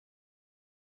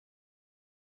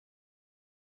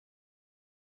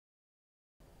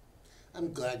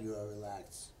I'm glad you are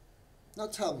relaxed. Now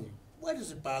tell me, why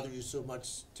does it bother you so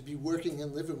much to be working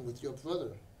and living with your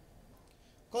brother?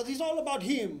 Because he's all about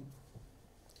him.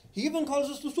 He even calls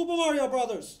us the Super Mario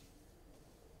Brothers.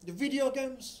 The video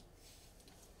games,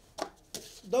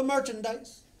 the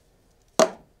merchandise,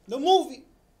 the movie,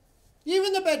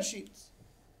 even the bed sheets.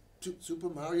 Super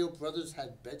Mario Brothers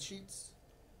had bed sheets?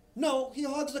 No, he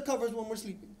hogs the covers when we're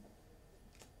sleeping.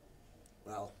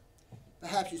 Well,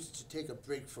 perhaps you should take a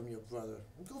break from your brother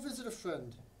and go visit a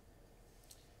friend.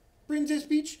 Princess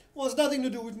Peach wants nothing to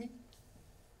do with me.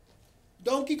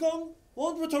 Donkey Kong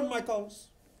won't return my calls.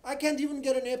 I can't even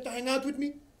get an ape to hang out with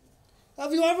me.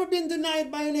 Have you ever been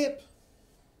denied by an ape?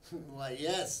 Why,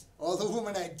 yes. All the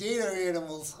women I date are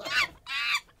animals.